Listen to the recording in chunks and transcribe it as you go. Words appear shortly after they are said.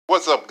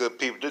What's up, good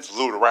people? This is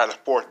Lou the Rider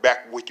Sports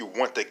back with you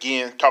once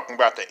again, talking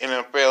about the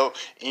NFL,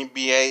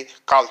 NBA,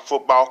 college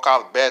football,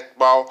 college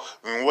basketball,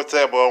 and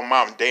whatever on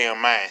my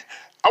damn mind.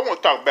 I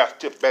want to talk about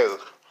Skip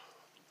Bayless.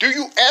 Do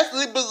you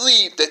actually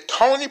believe that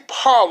Tony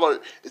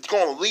Pollard is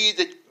going to lead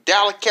the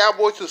Dallas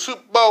Cowboys to the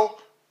Super Bowl?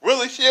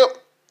 Really, Skip?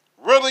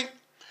 Really?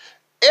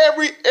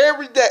 Every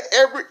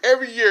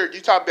year you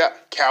talk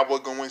about Cowboys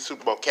going to win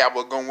Super Bowl,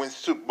 Cowboys going to win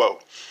Super Bowl.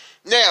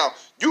 Now,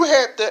 you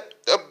have the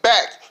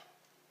back,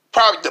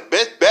 probably the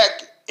best back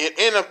in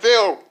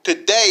NFL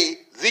today,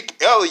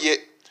 Zeke Elliott,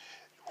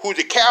 who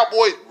the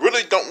Cowboys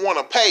really don't want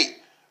to pay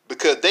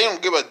because they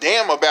don't give a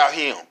damn about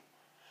him.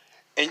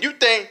 And you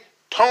think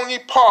Tony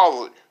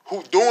Pollard,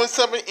 who's doing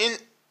something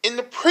in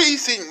the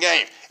preseason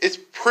game, it's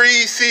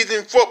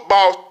preseason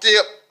football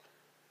still,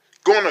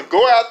 going to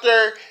go out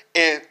there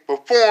and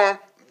perform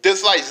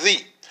just like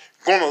Zeke,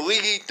 going to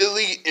lead the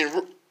league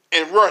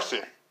in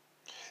rushing,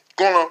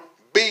 going to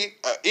be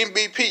an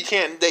MVP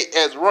candidate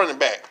as a running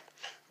back.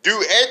 Do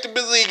you actually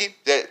believe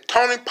that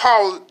Tony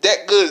Pollard is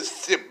that good as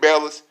Skip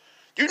Bayless?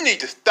 You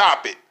need to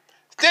stop it.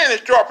 Stanley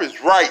Sharp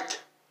is right.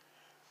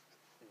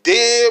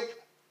 Give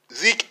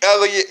Zeke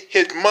Elliott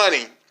his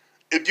money.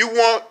 If you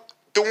want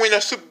to win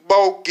a Super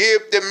Bowl,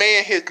 give the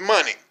man his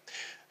money.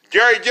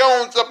 Jerry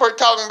Jones up here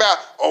talking about,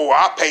 oh,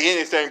 I'll pay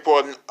anything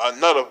for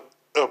another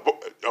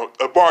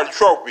Barty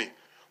trophy.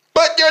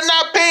 But you're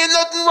not paying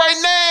nothing right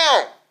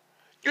now.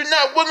 You're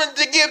not willing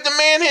to give the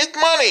man his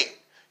money.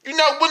 You're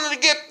not willing to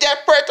give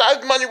that franchise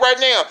his money right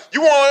now.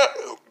 You want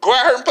to go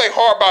out here and play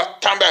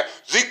hardball, talking about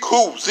Zeke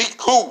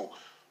who.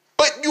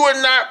 But you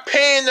are not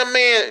paying the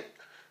man,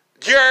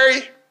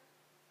 Jerry.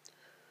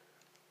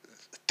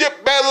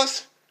 Skip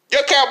Bayless,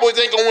 your Cowboys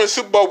ain't going to win a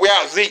Super Bowl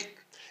without Zeke.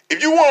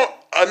 If you want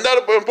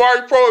another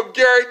Barty pro,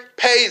 Jerry,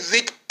 pay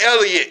Zeke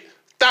Elliott.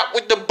 Stop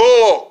with the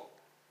bull.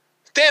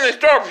 Stanley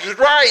Sharp is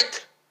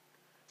right.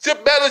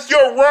 Skip Bayless,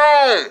 you're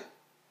wrong.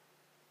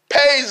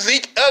 Pay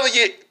Zeke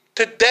Elliott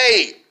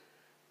today.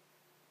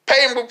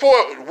 Pay him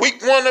before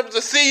week 1 of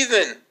the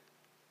season.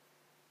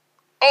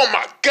 Oh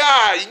my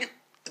God,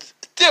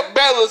 Skip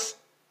Bayless,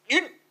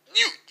 you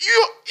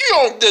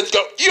don't just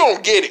go, you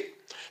don't get it.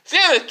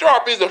 Stanley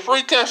Sharp is a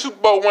 3-time Super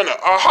Bowl winner,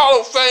 a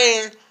Hall of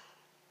Fame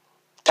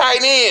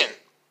tight end,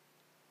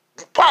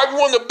 probably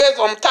one of the best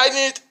tight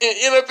ends in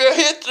NFL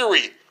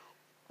history.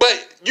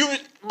 But you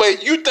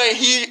think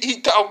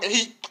he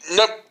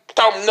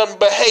talking nothing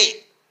but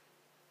hate.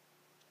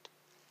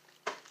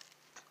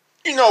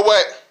 You know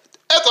what?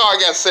 That's all I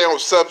got to say on the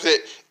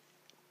subject.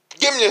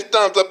 Give me a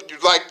thumbs up if you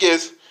like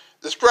this.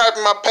 Subscribe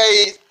to my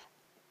page.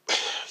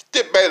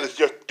 Skip Bayless,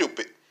 you're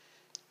stupid.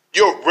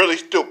 You're really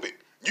stupid.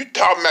 You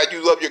talking about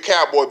you love your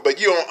Cowboys, but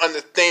you don't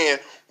understand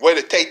what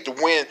it takes to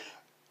win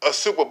a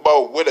Super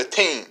Bowl with a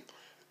team.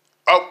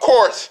 Of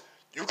course,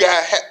 you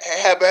got to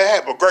have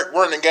a great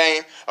running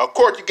game. Of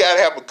course, you got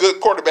to have a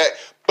good quarterback.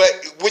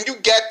 But when you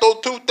got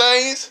those two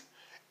things,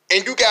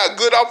 and you got a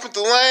good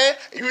offensive line,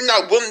 and you're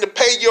not willing to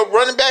pay your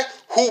running back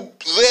who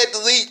led the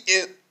league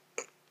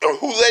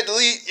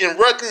in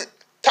rushing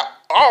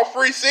all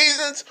 3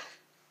 seasons,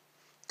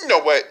 you know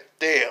what?